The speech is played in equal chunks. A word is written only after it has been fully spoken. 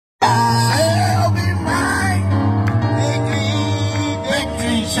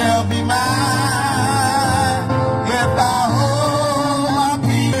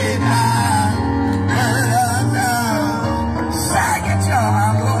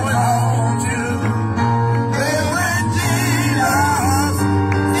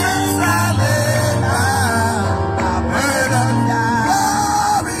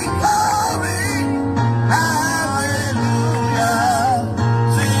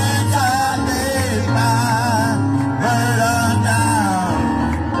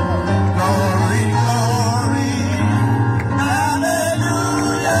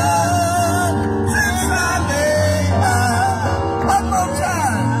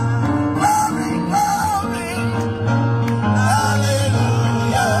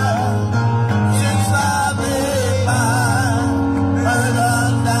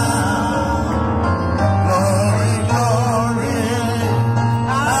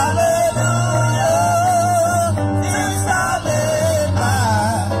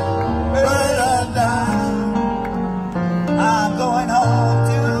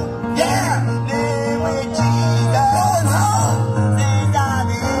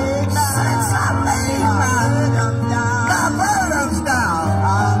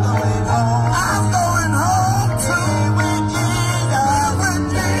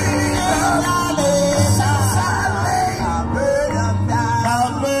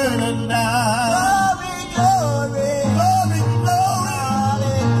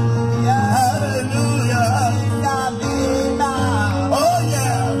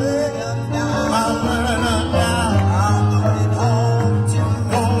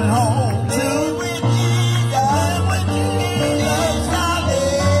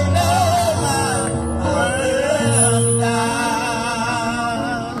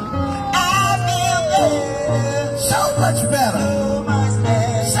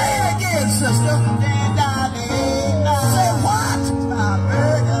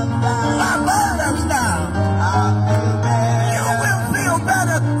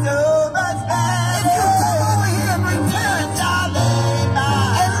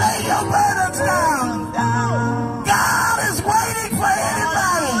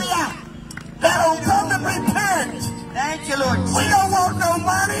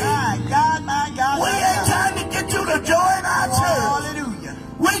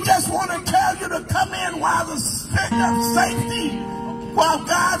while the safety, while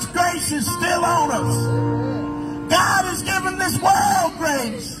God's grace is still on us. God has given this world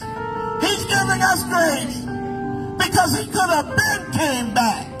grace. He's giving us grace because he could have been came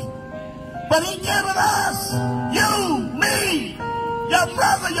back. But he given us, you, me, your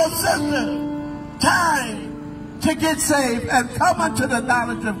brother, your sister, time to get saved and come unto the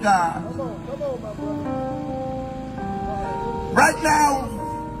knowledge of God. Right now,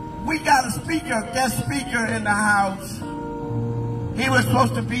 we got a speaker, guest speaker in the house. He was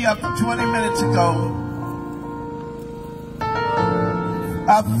supposed to be up 20 minutes ago.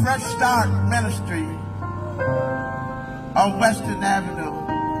 A Fresh Start Ministry on Western Avenue.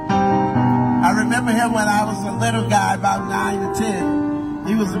 I remember him when I was a little guy, about 9 or 10.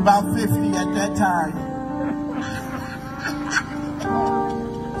 He was about 50 at that time.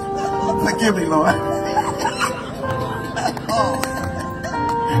 Forgive me, Lord.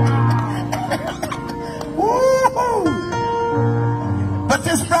 But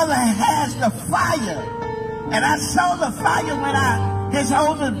this brother has the fire. And I saw the fire when his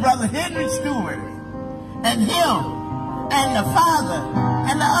oldest brother, Henry Stewart, and him, and the father,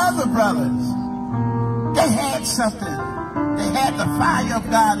 and the other brothers, they had something. They had the fire of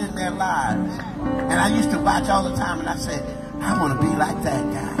God in their lives. And I used to watch all the time, and I said, I want to be like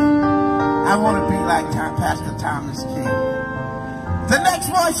that guy. I want to be like Pastor Thomas King. The next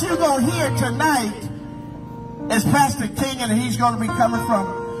voice you're going to hear tonight is Pastor King, and he's going to be coming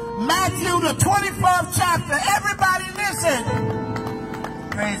from Matthew, the 24th chapter. Everybody listen.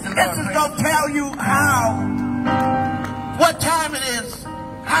 Praise the Lord. This is going to tell you what time it is,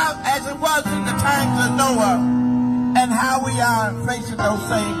 as it was in the times of Noah, and how we are facing those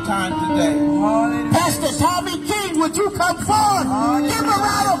same times today. Hallelujah. Pastor Tommy King, would you come forward? Hallelujah. Give a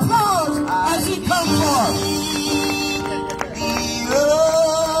round of applause as he comes forward.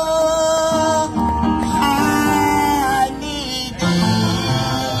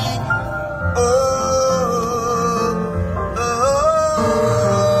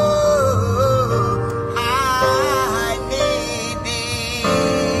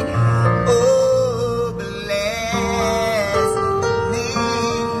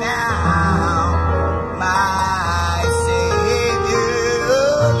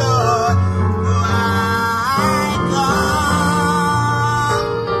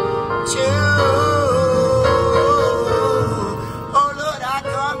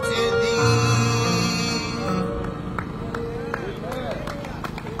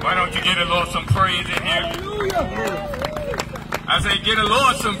 Get the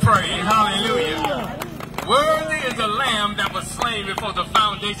Lord some praise. Hallelujah. Worthy is the Lamb that was slain before the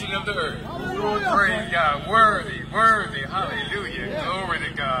foundation of the earth. Praise God. Worthy, worthy. Hallelujah. Glory to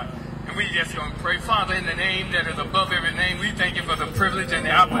God. And we just going to pray. Father, in the name that is above every name, we thank you for the privilege and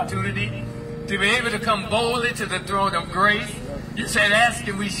the opportunity to be able to come boldly to the throne of grace. You said, ask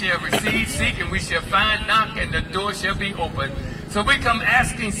and we shall receive, seek and we shall find, knock and the door shall be opened. So we come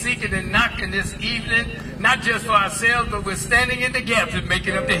asking, seeking, and knocking this evening, not just for ourselves, but we're standing in the gaps and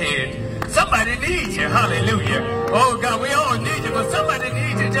making up the head. Somebody needs you. Hallelujah. Oh, God, we all need you, but somebody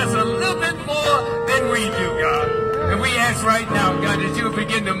needs you just a little bit more than we do, God. And we ask right now, God, that you will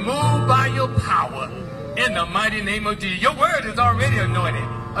begin to move by your power in the mighty name of Jesus. Your word is already anointed.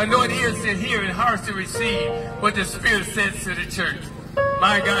 Anoint ears to hear and hearts to receive what the Spirit says to the church.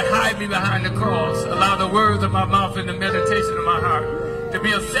 My God, hide me behind the cross. Allow the words of my mouth and the meditation of my heart to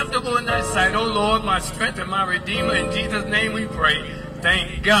be acceptable in thy sight. Oh Lord, my strength and my Redeemer. In Jesus' name we pray.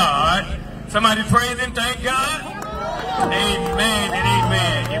 Thank God. Somebody praise him. Thank God. Amen and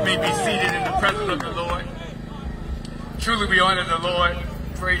amen. You may be seated in the presence of the Lord. Truly we honor the Lord.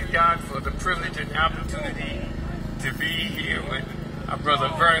 Praise God for the privilege and opportunity to be here with our brother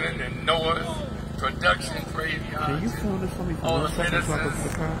Vernon and Noah's production. Praise God. Can you film this for me? All the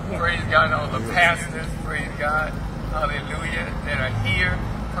ministers. Praise God. All the pastors. Praise God. Hallelujah. That are here.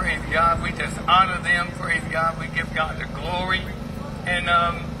 Praise God. We just honor them. Praise God. We give God the glory. And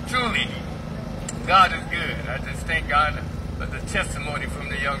truly, God is good. I just thank God for the testimony from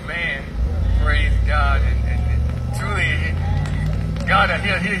the young man. Praise God. And truly, God,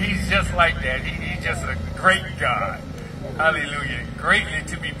 he's just like that. He's just a great God. Hallelujah. Greatly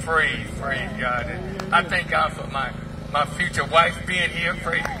to be praised. Praise God. And I thank God for my future wife being here.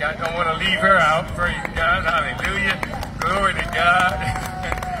 Praise God. Don't want to leave her out. Praise God. Hallelujah. Glory to God.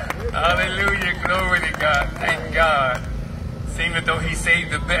 Hallelujah. Glory to God. Thank God. Seemeth though he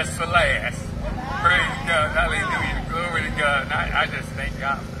saved the best for last. Praise God. Hallelujah. Glory to God. And I just thank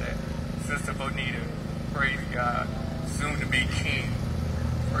God for that. Sister Bonita. Praise God. Soon to be king.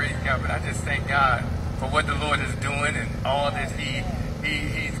 Praise God. But I just thank God for what the Lord is doing and all that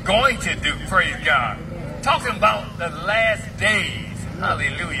he's going to do. Praise God. talking about the last days.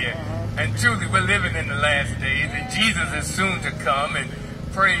 Hallelujah. And truly, we're living in the last days, and Jesus is soon to come, and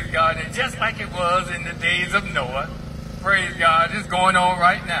praise God. And just like it was in the days of Noah, praise God, it's going on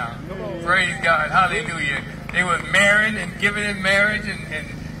right now. Praise God. Hallelujah. They were marrying and giving in marriage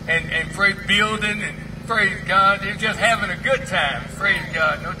and praise building, and praise God, they were just having a good time. Praise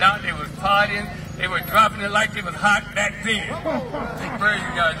God. No doubt they was partying. They were dropping it like it was hot back then. Praise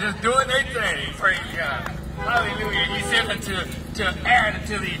God. Just doing their thing. Praise God. Hallelujah. He said to add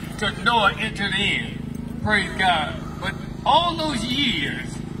to Noah entered in. Praise God. But all those years,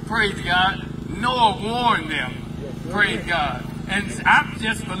 praise God, Noah warned them. Praise God. And I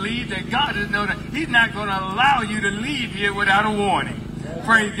just believe that God is know that He's not going to allow you to leave here without a warning.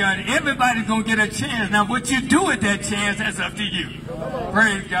 Praise God. Everybody's going to get a chance. Now, what you do with that chance, that's up to you.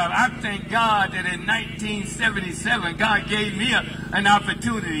 Praise God. I thank God that in 1977, God gave me an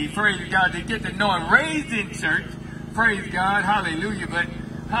opportunity, praise God, to get to know Him. Raised in church. Praise God. Hallelujah. But,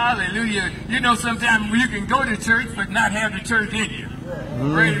 hallelujah, you know, sometimes you can go to church but not have the church in you.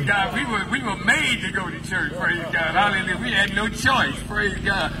 Praise God. We were made to go to church. Praise God. Hallelujah. We had no choice. Praise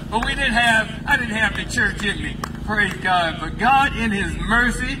God. But I didn't have the church in me. Praise God. But God, in His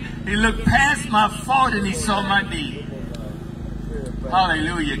mercy, He looked past my fault and He saw my need.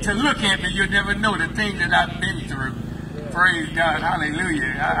 Hallelujah. To look at me, you'll never know the things that I've been through. Praise God.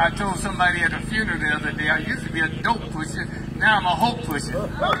 Hallelujah. I told somebody at a funeral the other day, I used to be a dope pusher. Now I'm a hope pusher.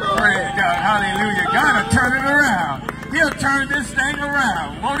 Praise God. Hallelujah. God will turn it around. He'll turn this thing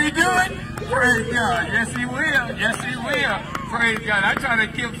around. Won't He do it? Praise God. Yes, He will. Yes, He will. Praise God. I try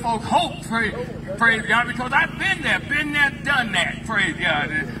to give folk hope. Praise God. Because I've been there, done that. Praise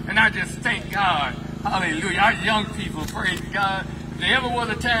God. And I just thank God. Hallelujah. Our young people, praise God. If there ever was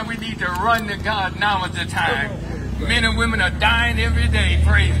a time we need to run to God, now is the time. Men and women are dying every day,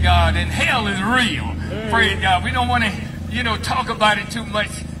 praise God, and hell is real, praise God. We don't want to, talk about it too much,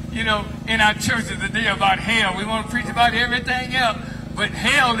 in our churches today about hell. We want to preach about everything else, but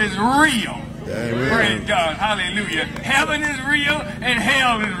hell is real. Amen. Praise God, hallelujah. Heaven is real and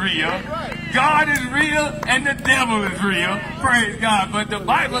hell is real. God is real and the devil is real, praise God. But the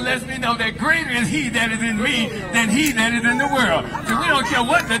Bible lets me know that greater is He that is in me than he that is in the world. So we don't care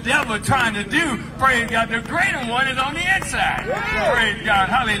what the devil is trying to do, praise God. The greater one is on the inside, praise God,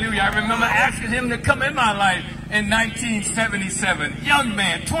 hallelujah. I remember asking Him to come in my life in 1977. Young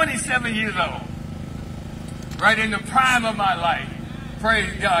man, 27 years old, right in the prime of my life.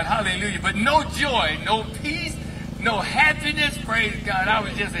 Praise God, hallelujah. But no joy, no peace, no happiness, praise God. I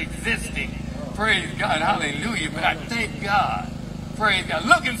was just existing, praise God, hallelujah. But I thank God, praise God,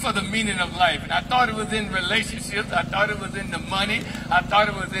 looking for the meaning of life. And I thought it was in relationships. I thought it was in the money. I thought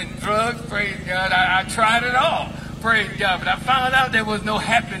it was in drugs, praise God. I tried it all, praise God. But I found out there was no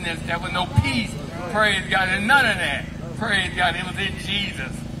happiness, there was no peace, praise God, and none of that, praise God. It was in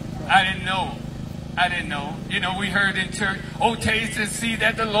Jesus. I didn't know. We heard in church, oh, taste and see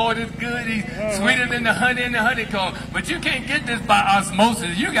that the Lord is good. He's sweeter than the honey and the honeycomb. But you can't get this by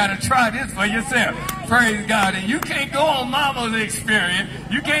osmosis. You got to try this for yourself. Praise God. And you can't go on mama's experience.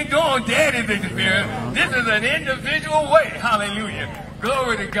 You can't go on daddy's experience. This is an individual way. Hallelujah.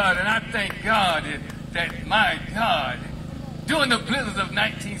 Glory to God. And I thank God that my God, during the blizzards of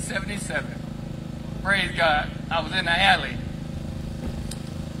 1977, praise God, I was in the alley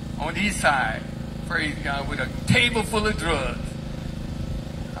on the east side. Praise God, with a table full of drugs.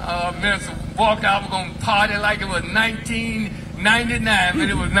 Minister walked out, we're going to party like it was 1999, but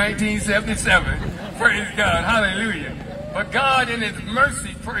it was 1977. Praise God, hallelujah. But God in His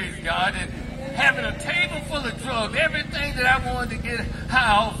mercy, praise God, and having a table full of drugs, everything that I wanted to get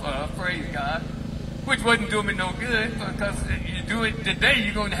high off of, praise God, which wasn't doing me no good, because you do it today,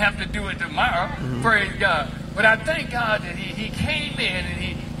 you're going to have to do it tomorrow, praise God. But I thank God that He came in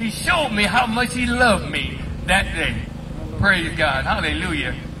and He showed me how much He loved me that day. Praise God.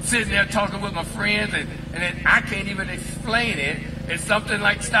 Hallelujah. Sitting there talking with my friends, and I can't even explain it. It's something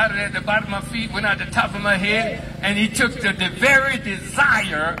like started at the bottom of my feet, went out the top of my head, and He took the very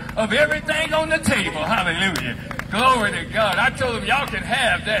desire of everything on the table. Hallelujah. Glory to God. I told Him, y'all can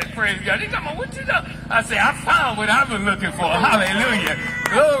have that. Praise God. He come on, what you know? I say, I found what I was looking for. Hallelujah.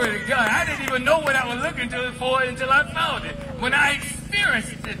 Glory to God. I didn't even know what I was looking for until I found it. When I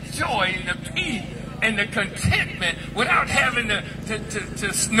experienced the joy and the peace and the contentment without having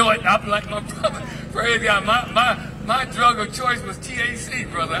to snort up like my brother. Praise God. My drug of choice was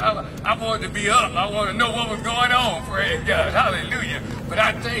THC, brother. I wanted to be up. I wanted to know what was going on. Praise God. Hallelujah. But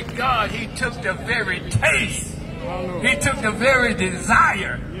I thank God He took the very taste. He took the very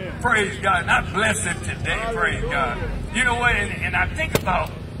desire. Praise God. And I bless Him today. Praise God. You know what? And I think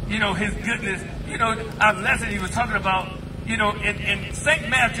about, His goodness. you know, our lesson he was talking about, you know, in St.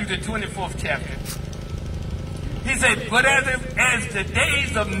 Matthew, the 24th chapter. He said, but as the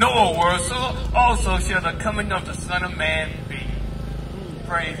days of Noah were, so also shall the coming of the Son of Man be.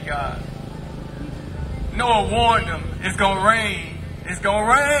 Praise God. Noah warned them, it's going to rain. It's going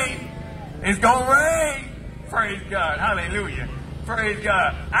to rain. It's going to rain. Praise God. Hallelujah. Praise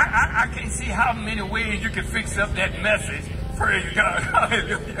God. I can't see how many ways you can fix up that message. Praise God.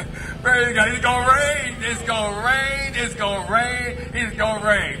 Hallelujah. Praise God. It's going to rain. It's going to rain. It's going to rain. It's going to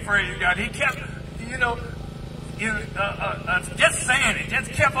rain. Praise God. He kept, you know, just saying it.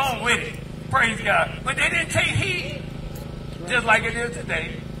 Just kept on with it. Praise God. But they didn't take heed. Just like it is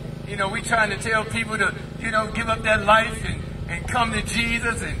today. You know, we trying to tell people to, you know, give up their life and come to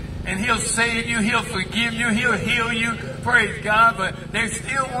Jesus and he'll save you, he'll forgive you, he'll heal you. Praise God. But they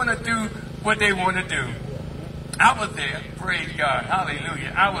still want to do what they want to do. I was there. Praise God.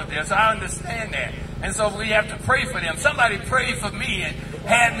 Hallelujah. I was there. So I understand that. And so we have to pray for them. Somebody prayed for me and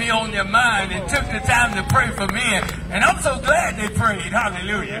had me on their mind and took the time to pray for me. And I'm so glad they prayed.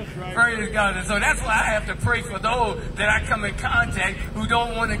 Hallelujah. Right. Praise God. And so that's why I have to pray for those that I come in contact who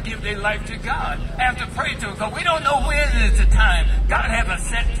don't want to give their life to God. I have to pray to them because we don't know when is the time. God has a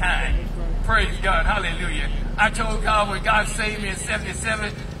set time. Praise God. Hallelujah. I told God when God saved me in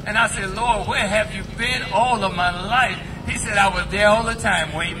 77, and I said, Lord, where have you been all of my life? He said, I was there all the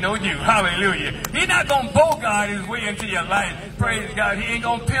time waiting on you. Hallelujah. He's not going to bogart his way into your life. Praise God. He ain't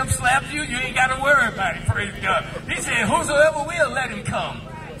going to pimp slap you. You ain't got to worry about it. Praise God. He said, whosoever will, let him come.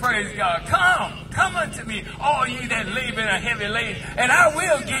 Praise God. Come unto me, all ye that labor and are heavy laden, and I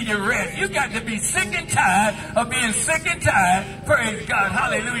will give you rest. You got to be sick and tired of being sick and tired. Praise God.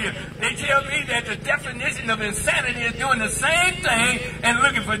 Hallelujah. They tell me that the definition of insanity is doing the same thing and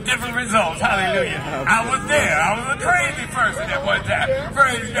looking for different results. Hallelujah. I was there. I was a crazy person at one time.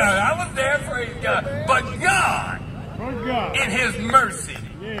 Praise God. I was there. Praise God. But God, in his mercy,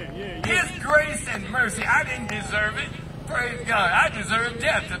 his grace and mercy, I didn't deserve it. Praise God. I deserve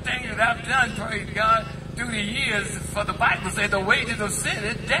death. The things that I've done, praise God, through the years, for the Bible says the wages of sin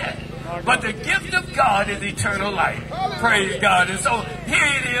is death. But the gift of God is eternal life. Praise God. And so here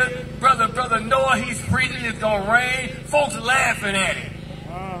it is, brother Noah, he's preaching, it's going to rain. Folks laughing at him.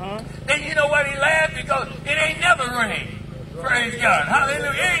 And you know what? He laughed because it ain't never rained. Praise God.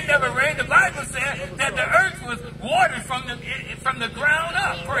 Hallelujah. It ain't never rained. The Bible said that the earth was watered from the ground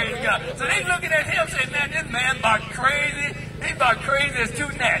up. Praise God. So they looking at him saying, man, this man about crazy. He's about crazy as two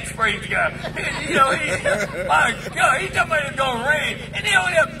gnats. Praise God. You know, my God, he's talking about it's going to rain. And they over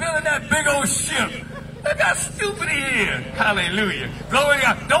there building that big old ship. Look how stupid he is. Hallelujah. Glory to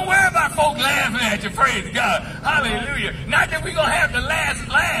God. Don't worry about folk laughing at you. Praise God. Hallelujah. Not that we're going to have the last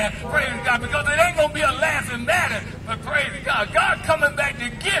laugh. Praise God. Because it ain't going to be a laughing matter. But praise God. God coming back to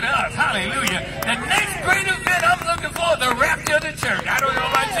get us. Hallelujah. The next great event I'm looking for is the rapture of the church. I don't know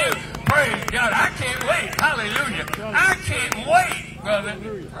about you. Praise God. I can't wait. Hallelujah. I can't wait, brother.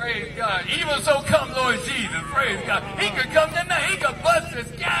 Praise God. Even so come Lord Jesus. Praise God. He could come tonight. He could bust the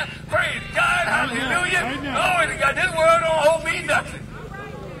sky. Praise God. Hallelujah. Glory to God. This world don't owe me nothing.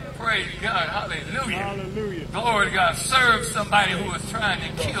 Praise God. Hallelujah. Hallelujah. Glory to God. Serve somebody who was trying to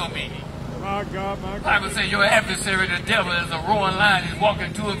kill me. My God, my God. The Bible says your adversary, the devil, is a roaring lion. He's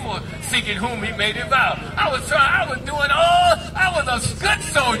walking to and fro, seeking whom he may devour. I was a good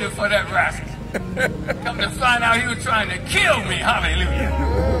soldier for that rascal. Come to find out he was trying to kill me. Hallelujah.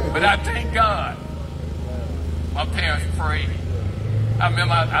 But I thank God. My parents prayed. I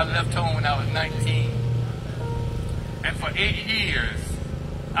remember I left home when I was 19. And for 8 years,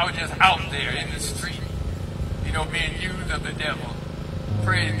 I was just out there in the street, you know, being used of the devil.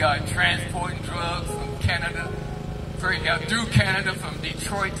 Praise God, transporting drugs from Canada. Praise God, through Canada, from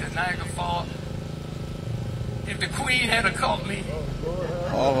Detroit to Niagara Falls. If the Queen had caught me,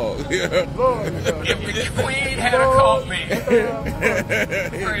 if the Queen had caught me,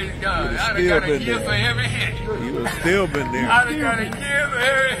 praise God, I'd have got a year for every hit. You would still been there. I'd have got a year for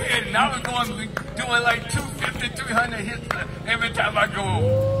every hit, and I was doing like 250, 300 hits every time I go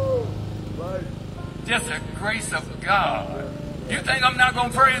over. Just the grace of God. You think I'm not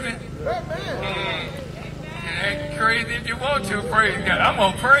going to praise him? It ain't crazy if you want to, praise God. I'm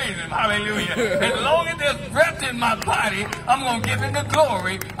going to praise him, hallelujah. As long as there's breath in my body, I'm going to give him the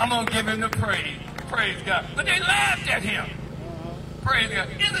glory. I'm going to give him the praise God. But they laughed at him. Praise God.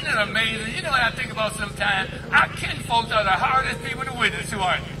 Isn't it amazing? You know what I think about sometimes? Our kinfolks are the hardest people to witness to,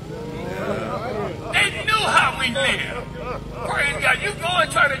 aren't they? They knew how we live. Praise God. You go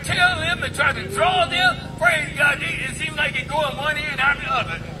and try to tell them and try to draw them. Praise God. It seems like you're going one ear and out the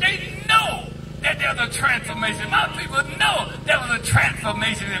other. They know that there's a transformation. My people know there was a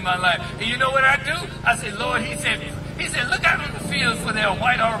transformation in my life. And you know what I do? I say, Lord, he said, look out on the fields, for they are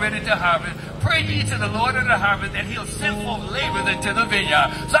white already to harvest. Pray ye to the Lord of the harvest that he'll send forth laborers into the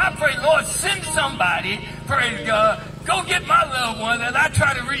vineyard. So I pray, Lord, send somebody, praise God. Go get my loved one as I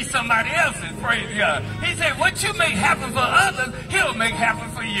try to reach somebody else's, praise God. He said, what you make happen for others, he'll make happen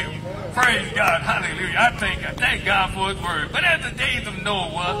for you. Praise God, hallelujah. I thank God for his word. But as the days of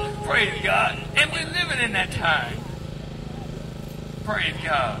Noah was, praise God, and we're living in that time. Praise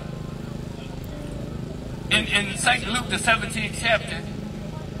God. In St. Luke, the 17th chapter,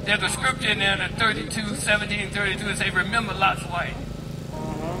 there's a scripture in there, the 17:32, it says, remember Lot's wife.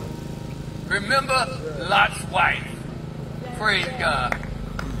 Remember Lot's wife. Praise God.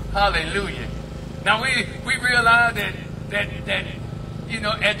 Hallelujah. Now we realize that you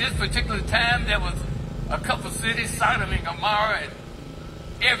know, at this particular time there was a couple cities, Sodom and Gomorrah, and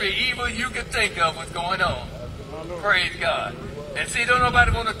every evil you could think of was going on. Praise God. And see, don't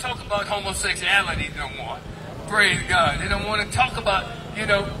nobody want to talk about homosexuality no more. Praise God. They don't want to talk about, you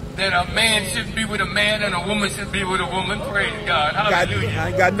know, that a man shouldn't be with a man and a woman should be with a woman. Praise God. Hallelujah. I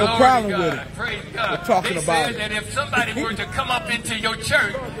ain't got no problem with it. Praise God. We're talking about it. That if somebody were to come up into your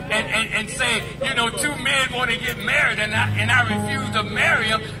church and say, you know, two men want to get married and I refuse to marry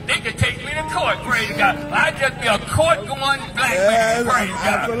them, they could take me to court. Praise God. I'd just be a court-going black man. Praise God.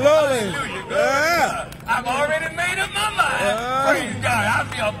 Absolutely. Hallelujah. Yeah. I've already made up my mind. Praise God. I'll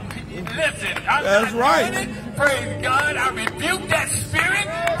be a... Listen, that's right. Praise God. I rebuke that spirit.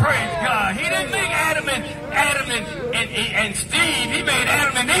 Praise God. He didn't make Adam and Steve. He made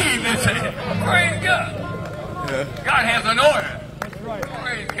Adam and Eve. Listen. Praise God. Yeah. God has an order. That's right.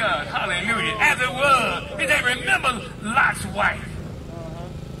 Praise God. Hallelujah. As it was. He said, remember Lot's wife.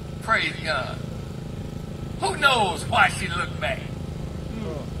 Praise God. Who knows why she looked back?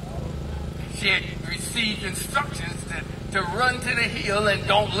 She had received instructions to run to the hill and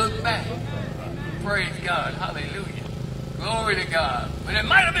don't look back. Praise God. Hallelujah. Glory to God. But it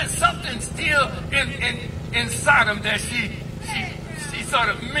might have been something still in Sodom that she sort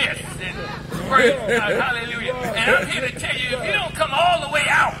of missed. And praise God. Hallelujah. And I'm here to tell you, if you don't come all the way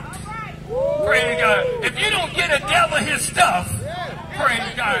out, praise God, if you don't get a devil his stuff,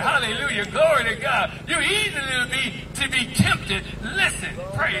 praise God, hallelujah, glory to God, you're easily to be tempted. Listen,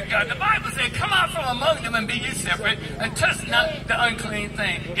 praise God, the Bible says, come out from among them and be ye separate and touch not the unclean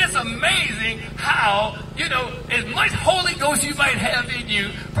thing. It's amazing how, you know, as much Holy Ghost you might have in you,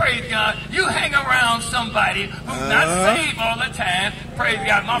 praise God, you hang around somebody who's not saved all the time. Praise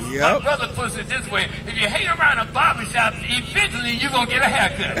God. My brother puts it this way, if you hang around a barbershop, eventually you're going to get a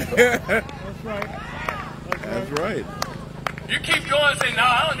haircut. That's right. That's right. You keep going and say, no,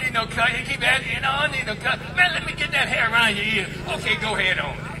 I don't need no cut. You keep asking, no, I don't need no cut. Man, let me get that hair around your ear. Okay, go ahead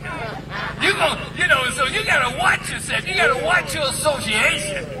on. You know, so you got to watch yourself. You got to watch your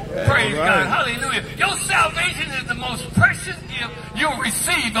association. Praise God. Hallelujah. Your salvation is the most precious gift you'll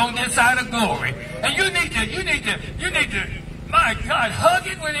receive on this side of glory. And you need to, my God, hug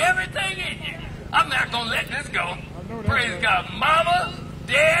it with everything in you. I'm not going to let this go. Praise God. Mama,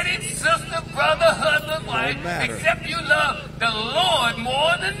 daddy, sister, brother, husband, wife, except you love the Lord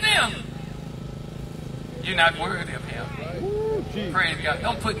more than them, you're not worthy of him. Praise God.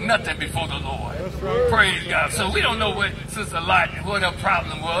 Don't put nothing before the Lord. Praise God. So we don't know what Sister Lot, what her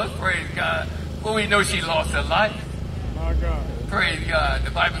problem was. Praise God. Well, we know she lost her life. My God. Praise God.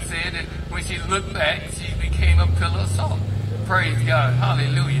 The Bible said that when she looked back, she became a pillar of salt. Praise God.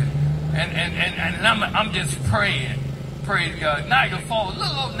 Hallelujah. And I'm just praying. Praise God. Niagara Falls,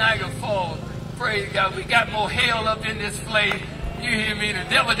 little old Niagara Falls. Praise God. We got more hell up in this place. You hear me? The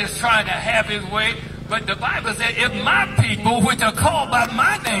devil just trying to have his way. But the Bible said, if my people, which are called by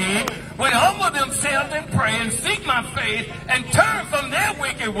my name, would humble themselves and pray and seek my face and turn from their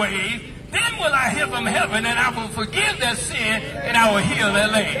wicked ways, then will I hear from heaven and I will forgive their sin and I will heal their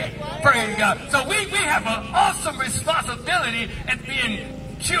land. Praise God. So we have an awesome responsibility as being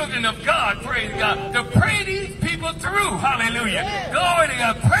children of God, praise God, to pray these people through. Hallelujah. Glory to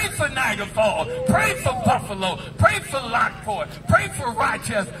God. Pray for Niagara Falls. Pray for Buffalo. Pray for Lockport. Pray for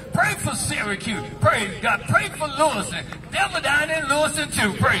Rochester. Pray for Syracuse. Praise God. Pray for Lewiston. Devil down in Lewiston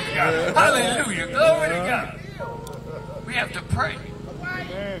too. Praise God. Hallelujah. Glory to God. We have to pray.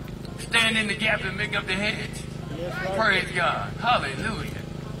 Stand in the gap and make up the hedge. Praise God. Hallelujah.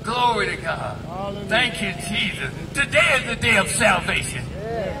 Glory to God. Hallelujah. Thank you, Jesus. Today is the day of salvation.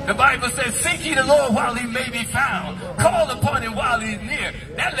 The Bible says, seek ye the Lord while he may be found. Call upon him while he's near.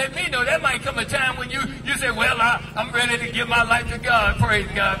 That let me know that might come a time when you say, well, I'm ready to give my life to God. Praise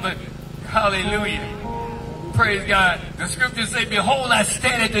God. But hallelujah. Praise God. The scriptures say, behold, I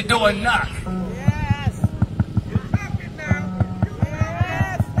stand at the door and knock.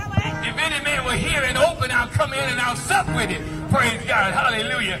 open, I'll come in and I'll sup with him. Praise God.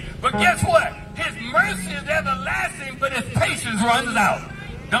 Hallelujah. But guess what? His mercy is everlasting, but his patience runs out.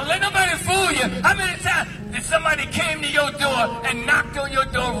 Don't let nobody fool you. How many times did somebody came to your door and knocked on your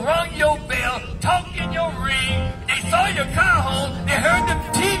door, rung your bell, talked in your ring, they saw your car home, they heard the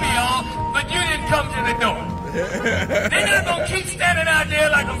TV on, but you didn't come to the door. They're not going to keep standing out there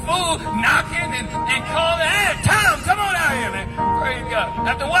like a fool, knocking and calling, hey, Tom, come on out here, man. Praise God.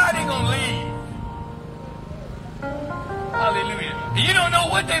 After a while, they're going to leave. Hallelujah. And you don't know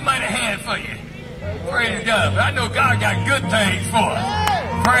what they might have had for you. Praise God. But I know God got good things for us.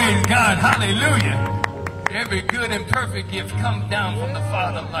 Praise God. Hallelujah. Every good and perfect gift comes down from the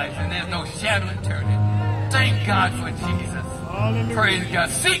Father of life, and there's no shadow in turning. Thank God for Jesus. Hallelujah. Praise God.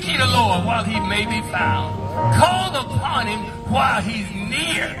 Seek ye the Lord while he may be found. Call upon him while he's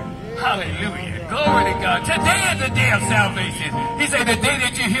near. Hallelujah. Glory to God. Today is the day of salvation. He said, the day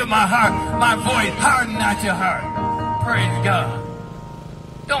that you hear my voice, harden not your heart. Praise God.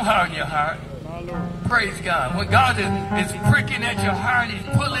 Don't harden your heart. Praise God. When God is pricking at your heart, he's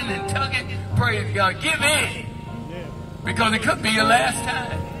pulling and tugging, praise God, give in. Because it could be your last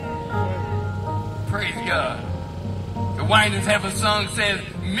time. Praise God. The Winans have a song that says,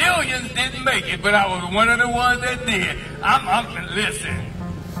 millions didn't make it, but I was one of the ones that did. Listen,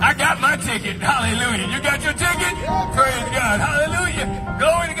 I got my ticket. Hallelujah. You got your ticket? Praise God. Hallelujah.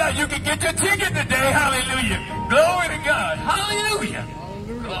 Glory to God. You can get your ticket today. Hallelujah. Glory to God. Hallelujah.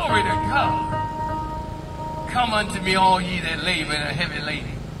 Glory to God. Come unto me, all ye that labor and are heavy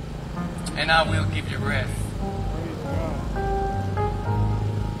laden, and I will give you rest.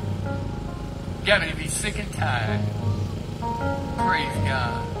 Got to be sick and tired. Praise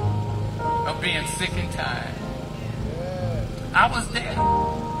God. Of being sick and tired. I was there.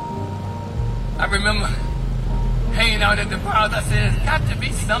 I remember hanging out at the bars. I said, it's got to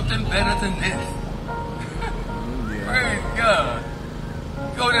be something better than this. Praise God.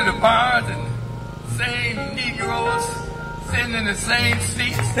 Go to the bars and same Negroes sitting in the same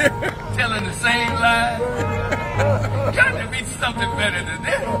seats, telling the same lies. Got to be something better than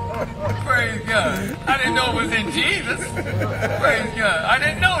this. Praise God. I didn't know it was in Jesus. Praise God. I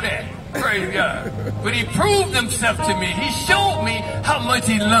didn't know that. Praise God. But he proved himself to me. He showed me how much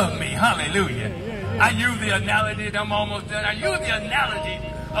he loved me. Hallelujah. I use the analogy, and I'm almost done. I use the analogy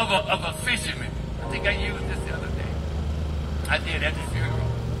of a fisherman. I think I used this the other day. I did at the funeral.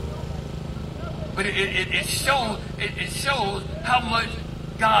 But it shows how much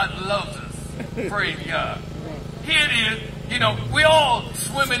God loves us. Praise God. Here it is. You know, we all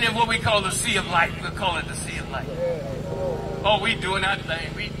swimming in what we call the sea of life. We'll call it the sea of life. Oh, we doing our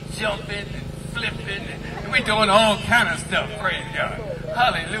thing. We jumping and flipping and we doing all kind of stuff. Praise God.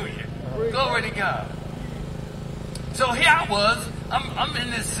 Hallelujah. Glory to God. So here I was. I'm in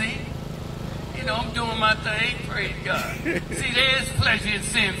this sea. You know, I'm doing my thing. Praise God. See, there is pleasure in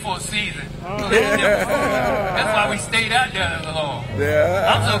sin for a season. That's why we stayed out there so long.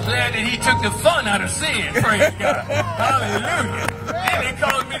 I'm so glad that he took the fun out of sin. Praise God. Hallelujah. Then he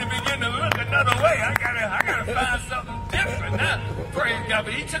caused me to begin to look another way. I gotta find something different now. Praise God.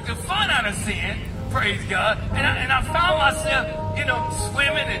 But he took the fun out of sin. Praise God. And I found myself, you know,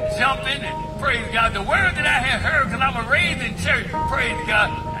 swimming and jumping and praise God. The word that I had heard, because I was raised in church, praise God,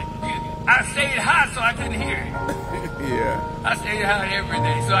 I stayed high so I couldn't hear it. Yeah. I stayed high every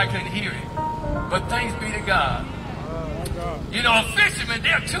day so I couldn't hear it. But thanks be to God. You know, a fisherman,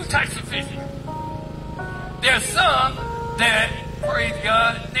 there are two types of fishermen. There are some that, praise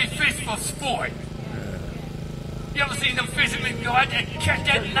God, they fish for sport. You ever seen them fishermen go out there and catch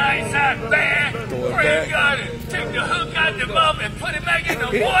that nice size bear, praise God, and take the hook out the mouth and put it back in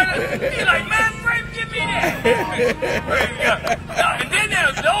the water? He's like, man, give me that. Praise God. Now, and then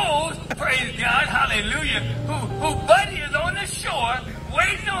there's those, praise God, hallelujah, who buddy is on the shore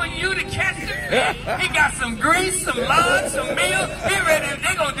waiting on you to catch the fish. He got some grease, some lard, some meal. He ready,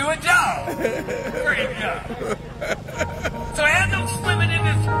 they're going to do a job. Praise God. So as I'm swimming in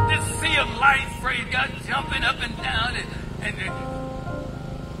this sea of life, praise God, jumping up and down, and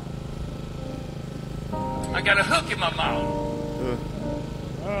I got a hook in my mouth.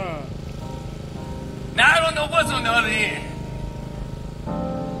 Now I don't know what's on the other end.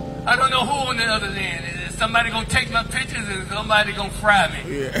 I don't know who on the other end. Is somebody gonna take my pictures, or is somebody gonna fry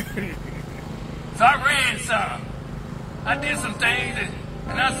me? Yeah. So I ran some. I did some things,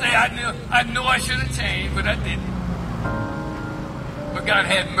 and I say I knew I should have changed, but I didn't. But God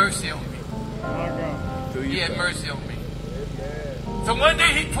had mercy on me. He had mercy on me. So one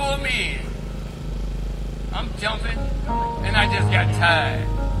day he pulled me in. I'm jumping, and I just got tired.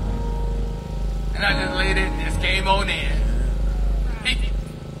 And I just laid it, just came on in. He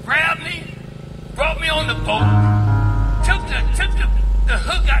grabbed me, brought me on the boat, took the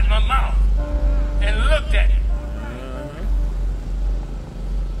hook out of my mouth and looked at it.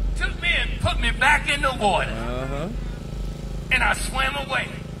 Took me and put me back in the water. And I swam away.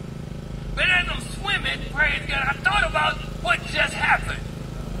 But as I'm swimming, praise God, I thought about what just happened.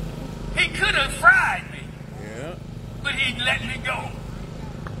 He could have fried me, but he let me go.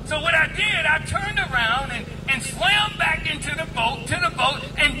 So what I did, I turned around and swam back into the boat,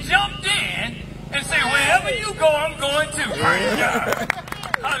 and jumped in and said, wherever you go, I'm going too. Praise God.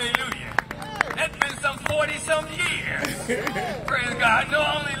 Hallelujah. That's been some 40-some years. Praise God. I know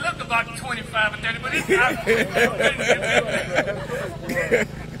I only look about 25 or 30, but it's not.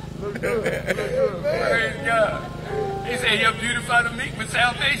 Praise God. He said, you're beautified and meek with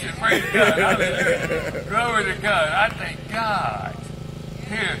salvation. Praise God. Hallelujah. Glory to God. I thank God.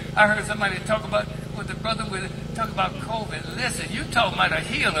 Here, I heard somebody talk about, what the brother was talking about COVID. Listen, you talking about a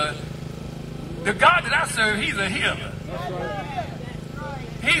healer. The God that I serve, he's a healer.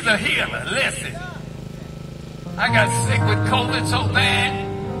 He's a healer. Listen. I got sick with COVID so bad,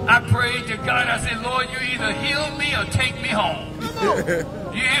 I prayed to God. I said, Lord, you either heal me or take me home.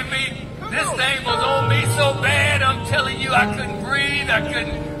 You hear me? This thing was on me so bad, I'm telling you, I couldn't breathe. I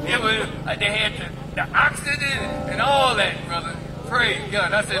couldn't, they had the oxygen and all that, brother. Praise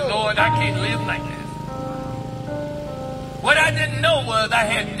God. I said, Lord, I can't live like this. What I didn't know was I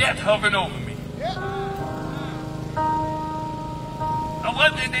had death hovering over me. I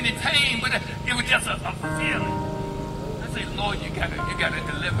wasn't in any pain, but it was just a feeling. I said, Lord, you gotta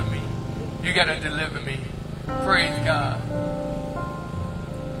deliver me. You gotta deliver me. Praise God.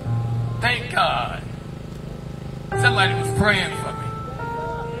 Thank God. Somebody was praying for me.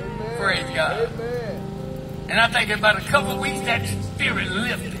 Praise God. And I think in about a couple of weeks that spirit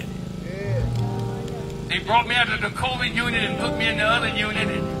lifted. They brought me out of the COVID unit and put me in the other unit,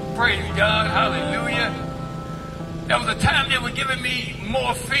 and praise God, hallelujah. There was a time they were giving me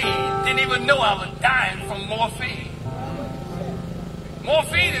morphine. Didn't even know I was dying from morphine.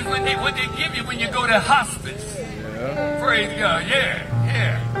 Morphine is what they give you when you go to hospice. Praise God,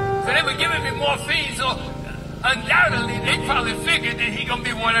 yeah. So they were giving me morphine, so undoubtedly they probably figured that he gonna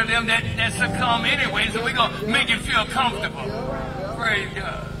be one of them that succumb anyway, so we're gonna make him feel comfortable. Praise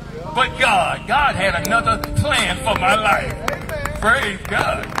God. But God had another plan for my life. Praise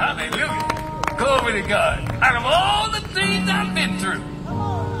God. Hallelujah. Glory to God. Out of all the things I've been through,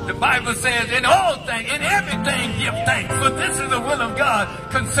 the Bible says, in all things, in everything, give thanks. For this is the will of God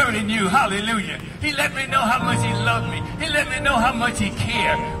concerning you. Hallelujah. He let me know how much he loved me. He let me know how much he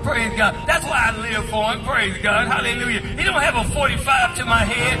cared. Praise God. That's why I live for him. Praise God. Hallelujah. He don't have a 45 to my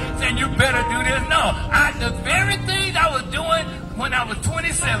head saying you better do this. No. The very things I was doing when I was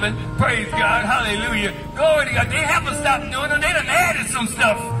 27, praise God. Hallelujah. Glory to God. They haven't stopped doing it. They done added some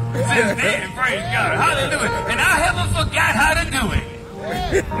stuff since then. Praise God. Hallelujah. And I haven't forgot how to do it.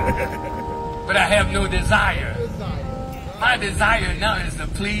 But I have no desire. My desire now is to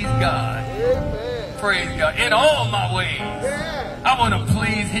please God. Praise God. In all my ways, I want to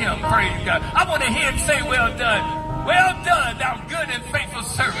please him. Praise God. I want to hear him say, well done. Well done, thou good and faithful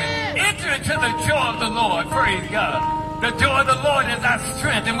servant. Enter into the joy of the Lord. Praise God. The joy of the Lord is our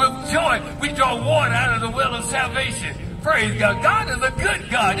strength. And with joy, we draw water out of the well of salvation. Praise God. God is a good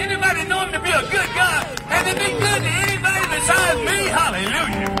God. Anybody know him to be a good God? Has he been good to anybody besides me?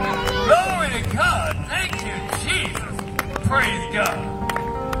 Hallelujah. Glory to God. Thank you, Jesus. Praise God.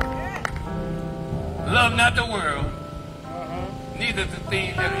 Love not the world, neither the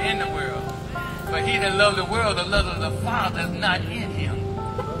things that are in the world. But he that loves the world, the love of the Father is not in him.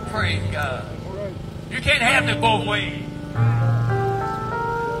 Praise God. You can't have it both ways.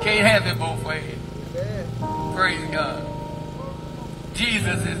 Can't have it both ways. Praise God.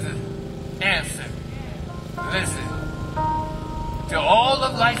 Jesus is the answer. Listen, to all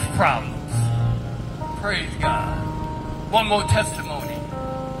of life's problems. Praise God. One more testimony.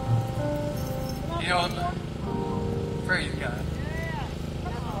 You know, praise God.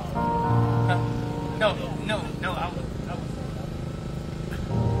 No, I was.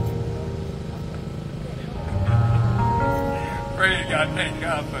 Praise God, thank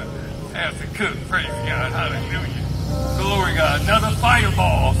God for Pastor Cook. Praise God, hallelujah. Glory God, another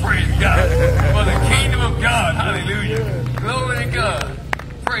fireball, praise God, for the kingdom of God, hallelujah. Glory to God,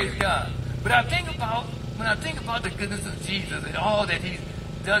 praise God. But when I think about the goodness of Jesus and all that he's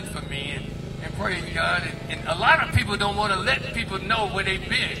done for me, and praise God, and a lot of people don't want to let people know where they've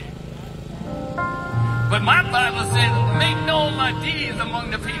been. But my Bible says, make known my deeds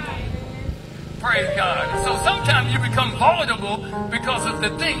among the people. Praise God. So sometimes you become vulnerable because of the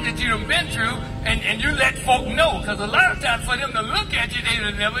things that you've been through, and you let folk know. Because a lot of times for them to look at you, they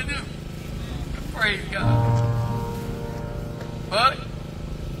will never do. Praise God. But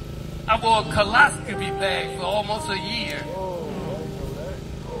I wore a coloscopy bag for almost a year.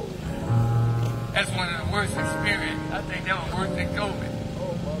 That's one of the worst experiences. I think that was worse than COVID.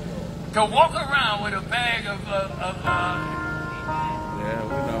 To walk around with a bag of Yeah, we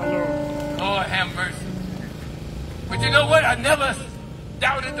know. Lord have mercy. But you know what? I never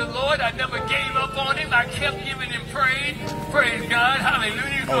doubted the Lord. I never gave up on him. I kept giving him praise. Praise God.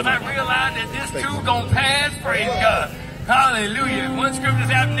 Hallelujah. Because I realized that this too gonna pass. Praise God. Hallelujah. One scripture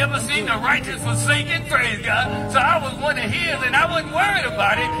says, I've never seen the righteous forsaken. Praise God. So I was one of his and I wasn't worried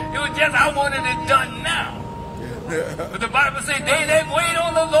about it. It was just I wanted it done now. But the Bible says, they that wait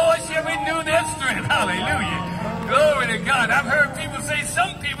on the Lord shall renew their strength. Hallelujah. Glory to God. I've heard people say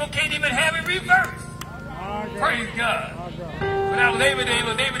some people can't even have it reversed. Praise God. But I was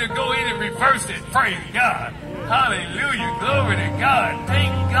able to go in and reverse it. Praise God. Hallelujah. Glory to God.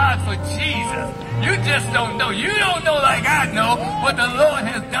 Thank God for Jesus. You just don't know. You don't know like I know what the Lord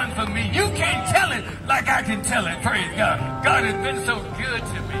has done for me. You can't tell it like I can tell it. Praise God. God has been so good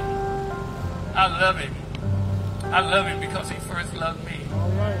to me. I love him. I love him because he first loved me.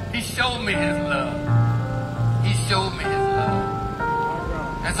 He showed me his love. He showed me his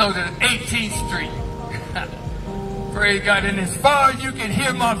love. And so to 18th Street. Praise God. And as far as you can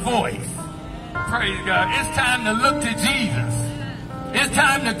hear my voice, praise God, it's time to look to Jesus. It's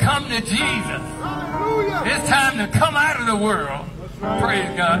time to come to Jesus. It's time to come out of the world.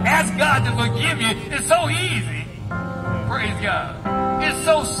 Praise God. Ask God to forgive you. It's so easy. Praise God. It's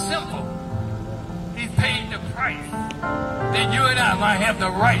so simple. He's paid the price that you and I might have the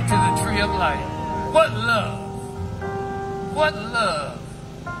right to the tree of life. What love. What love.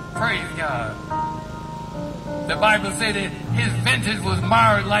 Praise God. The Bible said that his vengeance was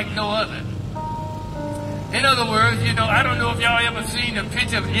marred like no other. In other words, you know, I don't know if y'all ever seen a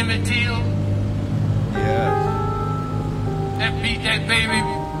picture of Emmett Till. Yes. That beat that baby,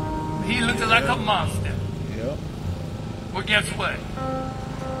 he looked like a monster. Yep. Well, guess what?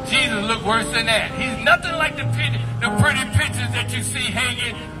 Jesus looked worse than that. He's nothing like the pretty pictures that you see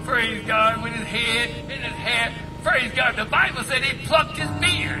hanging, praise God, with his head and his hair. Praise God. The Bible said they plucked his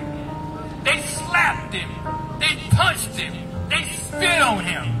beard. They slapped him. They punched him. They spit on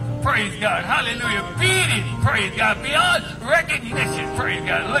him. Praise God. Hallelujah. Beat him. Praise God. Beyond recognition. Praise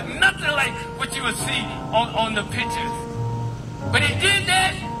God. Look nothing like what you would see on the pictures. But he did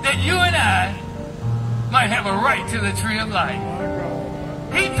that you and I might have a right to the tree of life.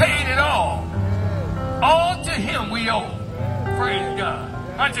 He paid it all. All to him we owe. Praise God.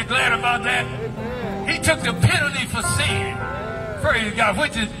 Aren't you glad about that? He took the penalty for sin. Praise God,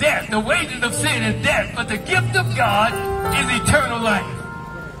 which is death. The wages of sin is death, but the gift of God is eternal life.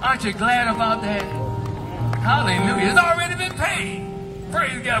 Aren't you glad about that? Hallelujah. It's already been paid.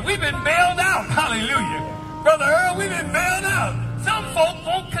 Praise God. We've been bailed out. Hallelujah. Brother Earl, we've been bailed out. Some folk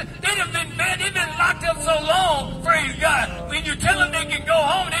won't, they've been locked up so long. Praise God. When you tell them they can go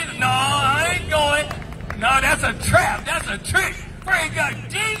home, they say, no, I ain't going. No, that's a trap. That's a trick. Praise God.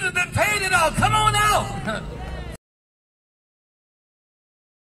 Jesus has paid it all. Come on out.